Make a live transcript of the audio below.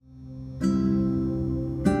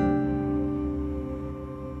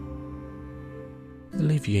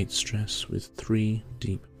alleviate stress with 3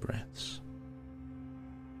 deep breaths.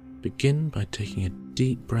 Begin by taking a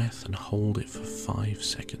deep breath and hold it for 5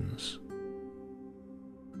 seconds.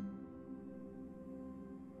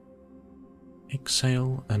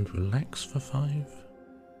 Exhale and relax for 5.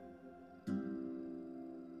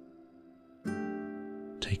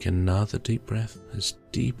 Take another deep breath as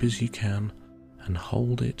deep as you can and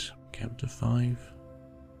hold it, count to 5.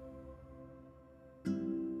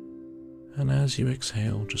 And as you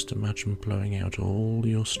exhale, just imagine blowing out all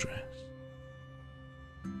your stress.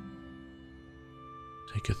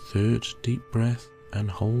 Take a 3rd deep breath and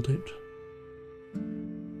hold it.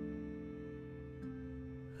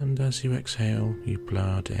 And as you exhale, you blow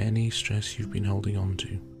out any stress you've been holding on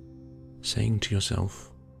to, saying to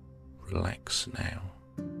yourself, relax now.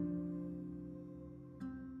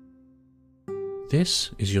 This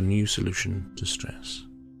is your new solution to stress.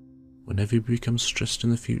 Whenever you become stressed in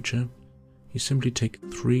the future, you simply take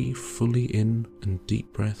 3 fully in and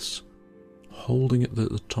deep breaths, holding it at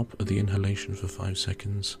the top of the inhalation for 5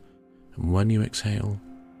 seconds, and when you exhale,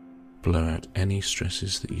 blow out any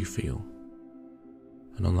stresses that you feel.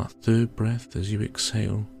 And on that 3rd breath, as you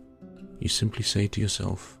exhale, you simply say to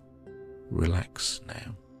yourself, relax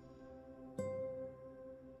now.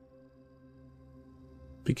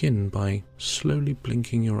 Begin by slowly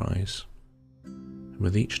blinking your eyes, and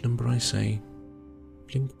with each number I say,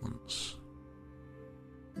 blink once.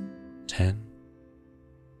 10,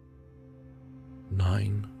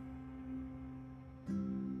 9,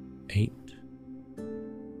 8,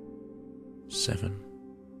 7,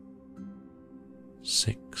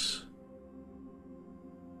 6,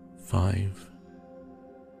 5,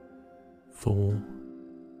 4,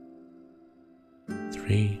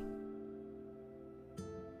 3,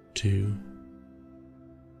 2,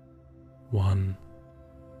 1,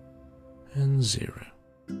 and 0.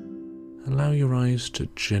 Allow your eyes to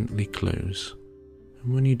gently close,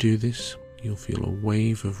 and when you do this, you'll feel a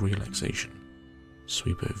wave of relaxation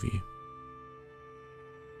sweep over you.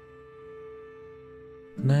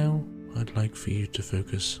 Now, I'd like for you to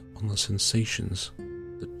focus on the sensations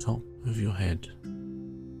at the top of your head.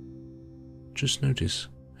 Just notice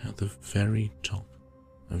how the very top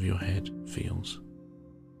of your head feels.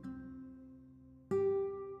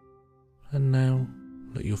 And now,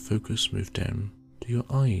 let your focus move down to your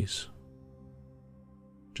eyes.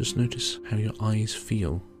 Just notice how your eyes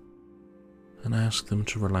feel and ask them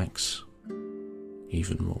to relax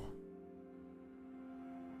even more.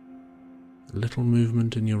 A little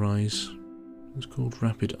movement in your eyes is called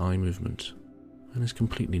rapid eye movement and is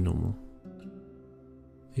completely normal.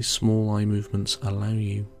 These small eye movements allow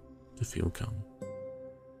you to feel calm.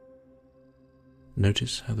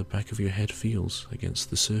 Notice how the back of your head feels against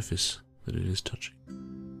the surface that it is touching.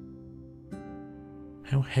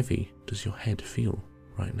 How heavy does your head feel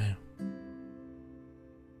right now?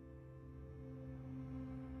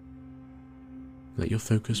 Let your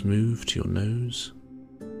focus move to your nose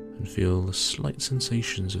and feel the slight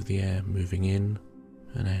sensations of the air moving in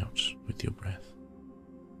and out with your breath.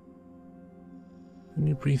 When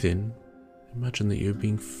you breathe in, imagine that you're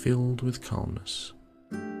being filled with calmness,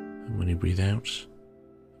 and when you breathe out,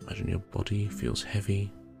 imagine your body feels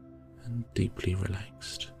heavy and deeply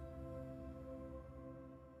relaxed.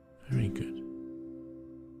 Very good.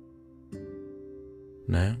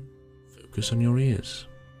 Now, focus on your ears.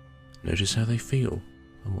 Notice how they feel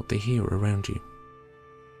and what they hear around you.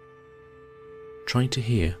 Try to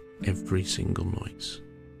hear every single noise.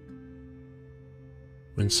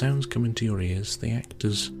 When sounds come into your ears, they act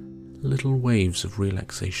as little waves of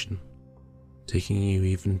relaxation, taking you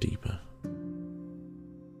even deeper.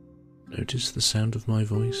 Notice the sound of my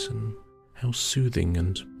voice and how soothing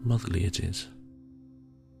and motherly it is.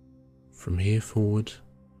 From here forward,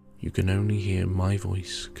 you can only hear my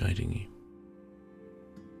voice guiding you.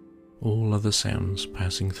 All other sounds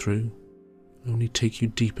passing through only take you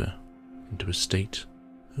deeper into a state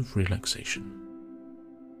of relaxation.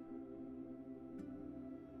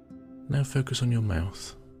 Now focus on your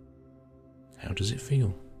mouth. How does it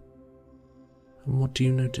feel? And what do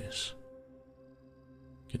you notice?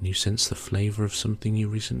 Can you sense the flavour of something you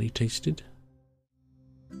recently tasted?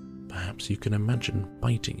 Perhaps you can imagine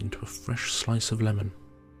biting into a fresh slice of lemon,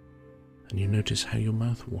 and you notice how your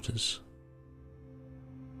mouth waters.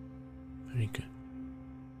 Very good.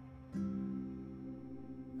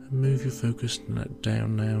 And move your focus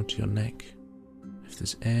down now to your neck. If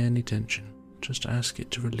there's any tension, just ask it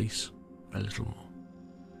to release a little more.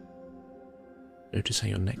 Notice how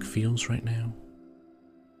your neck feels right now,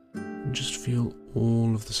 and just feel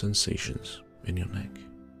all of the sensations in your neck.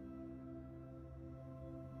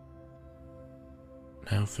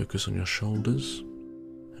 Now focus on your shoulders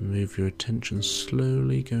and move your attention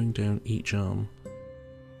slowly going down each arm,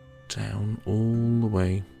 down all the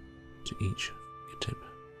way to each fingertip.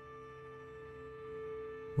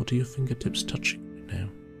 What are your fingertips touching right now?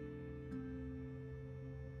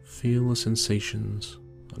 Feel the sensations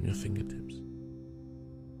on your fingertips.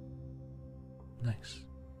 Nice.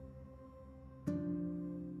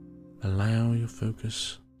 Allow your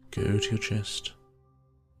focus to go to your chest,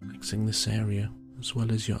 relaxing this area as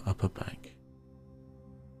well as your upper back.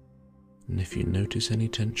 And if you notice any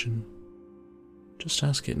tension, just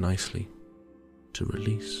ask it nicely to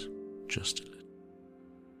release just a little.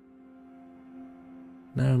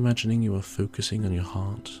 Now imagining you are focusing on your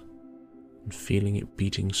heart and feeling it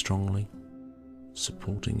beating strongly,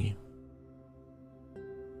 supporting you.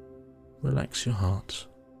 Relax your heart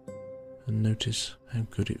and notice how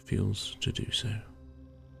good it feels to do so.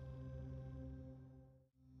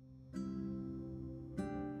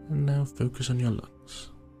 And now focus on your lungs.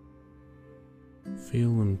 Feel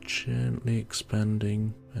them gently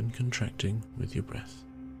expanding and contracting with your breath,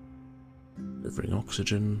 delivering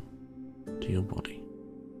oxygen to your body.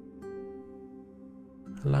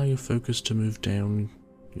 Allow your focus to move down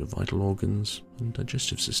your vital organs and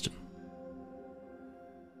digestive system.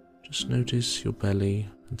 Just notice your belly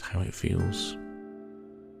and how it feels.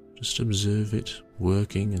 Just observe it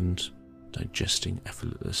working and digesting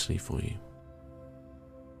effortlessly for you.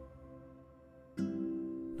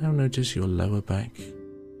 Now notice your lower back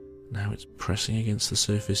and how it's pressing against the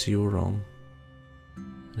surface you are on.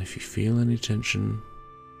 And if you feel any tension,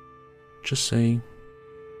 just say,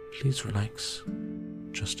 please relax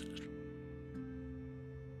just a little.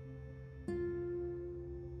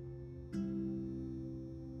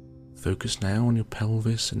 Focus now on your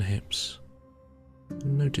pelvis and hips,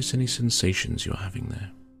 and notice any sensations you're having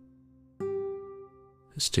there.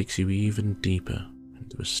 This takes you even deeper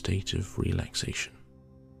into a state of relaxation,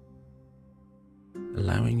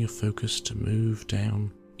 allowing your focus to move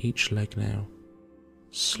down each leg now,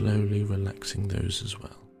 slowly relaxing those as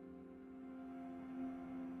well.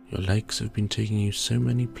 Your legs have been taking you so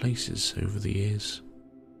many places over the years,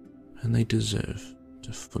 and they deserve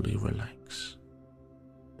to fully relax.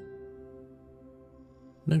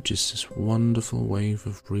 Notice this wonderful wave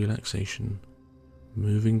of relaxation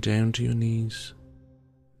moving down to your knees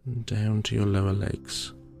and down to your lower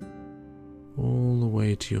legs, all the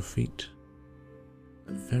way to your feet,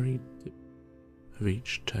 the very tip of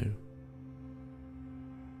each toe.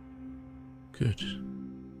 Good,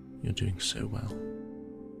 you're doing so well.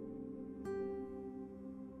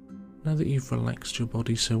 Now that you've relaxed your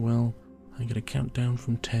body so well, I'm going to count down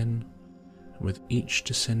from 10, and with each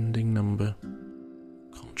descending number,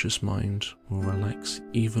 conscious mind will relax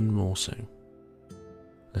even more so,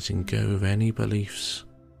 letting go of any beliefs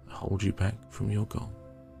that hold you back from your goal.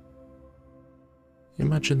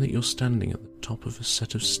 Imagine that you're standing at the top of a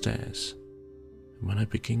set of stairs, and when I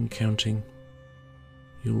begin counting,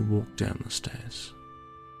 you'll walk down the stairs.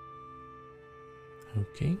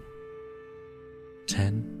 Okay?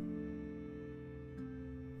 10,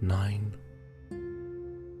 9,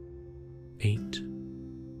 8,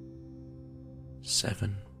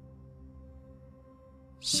 7,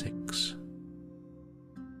 6,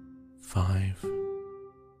 5,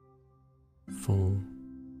 4,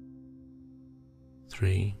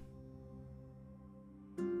 3,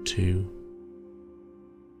 2,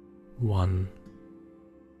 1,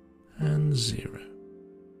 and 0.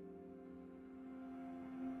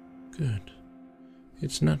 Good.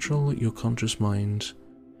 It's natural that your conscious mind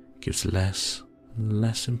gives less and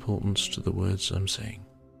less importance to the words I'm saying,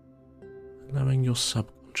 allowing your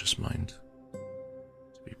subconscious mind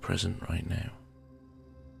to be present right now.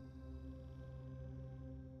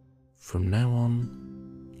 From now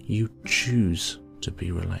on, you choose to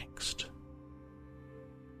be relaxed.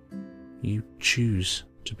 You choose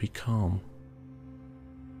to be calm.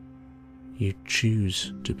 You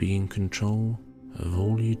choose to be in control of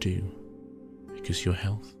all you do, because your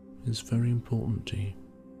health is very important to you.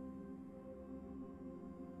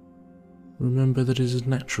 Remember that it is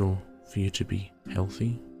natural for you to be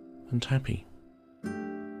healthy and happy.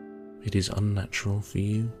 It is unnatural for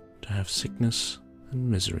you to have sickness and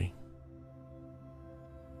misery.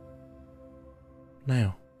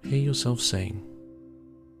 Now, hear yourself saying,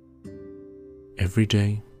 every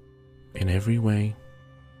day, in every way,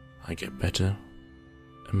 I get better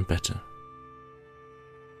and better.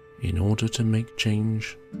 In order to make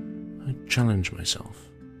change, I challenge myself.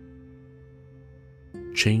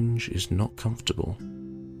 Change is not comfortable.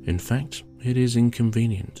 In fact, it is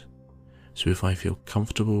inconvenient. So if I feel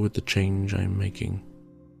comfortable with the change I am making,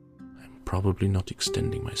 I'm probably not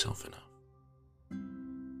extending myself enough.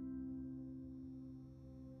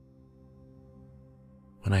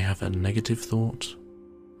 When I have a negative thought,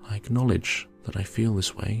 I acknowledge that I feel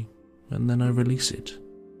this way and then I release it.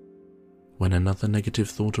 When another negative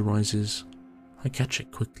thought arises, I catch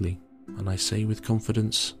it quickly and I say with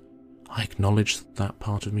confidence, I acknowledge that that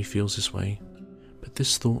part of me feels this way, but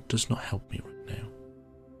this thought does not help me right now.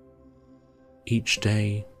 Each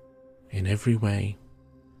day, in every way,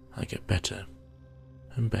 I get better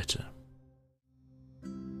and better.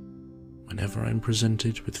 Whenever I'm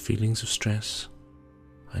presented with feelings of stress,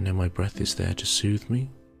 I know my breath is there to soothe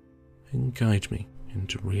me and guide me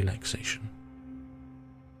into relaxation.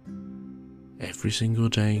 Every single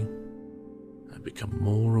day, I become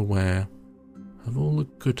more aware of all the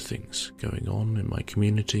good things going on in my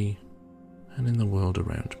community and in the world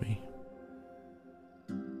around me.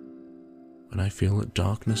 When I feel that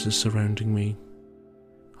darkness is surrounding me,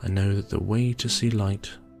 I know that the way to see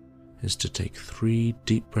light is to take 3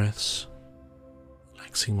 deep breaths,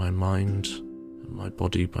 relaxing my mind and my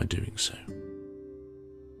body by doing so.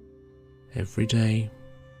 Every day,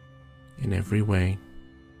 in every way,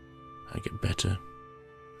 I get better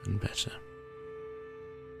and better.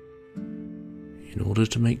 In order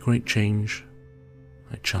to make great change,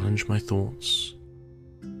 I challenge my thoughts.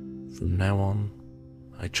 From now on,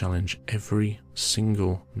 I challenge every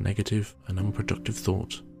single negative and unproductive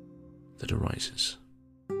thought that arises.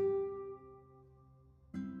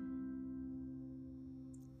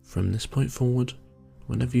 From this point forward,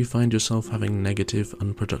 whenever you find yourself having negative,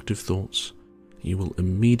 unproductive thoughts, you will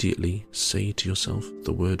immediately say to yourself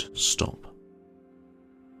the word stop.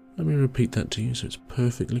 Let me repeat that to you so it's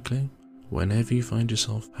perfectly clear. Whenever you find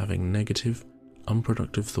yourself having negative,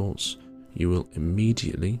 unproductive thoughts, you will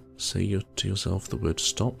immediately say to yourself the word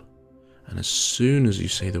stop, and as soon as you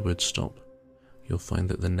say the word stop, you'll find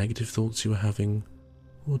that the negative thoughts you are having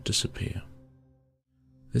will disappear.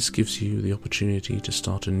 This gives you the opportunity to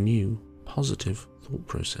start a new, positive thought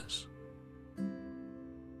process.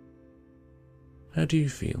 How do you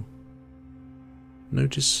feel?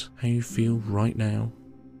 Notice how you feel right now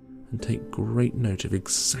and take great note of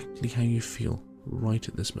exactly how you feel right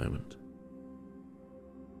at this moment.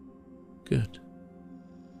 Good.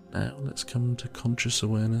 Now let's come to conscious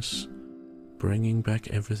awareness, bringing back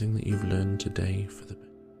everything that you've learned today for the better.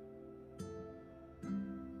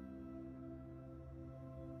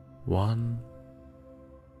 1,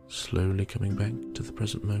 slowly coming back to the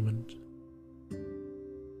present moment.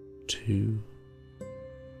 2,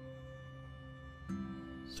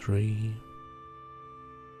 3,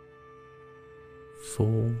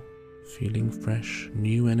 4, feeling fresh,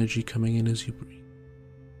 new energy coming in as you breathe.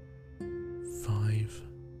 5,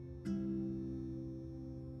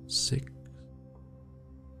 6,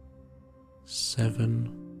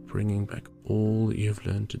 7, bringing back all that you have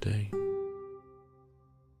learned today.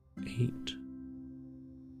 8,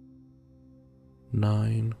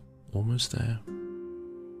 9, almost there.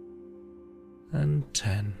 And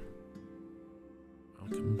 10.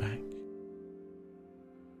 Welcome back.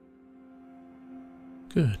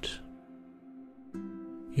 Good.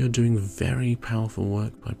 You're doing very powerful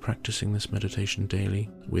work by practicing this meditation daily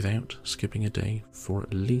without skipping a day for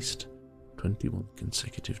at least 21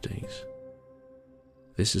 consecutive days.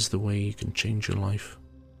 This is the way you can change your life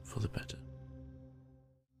for the better.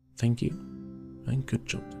 Thank you, and good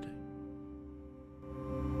job.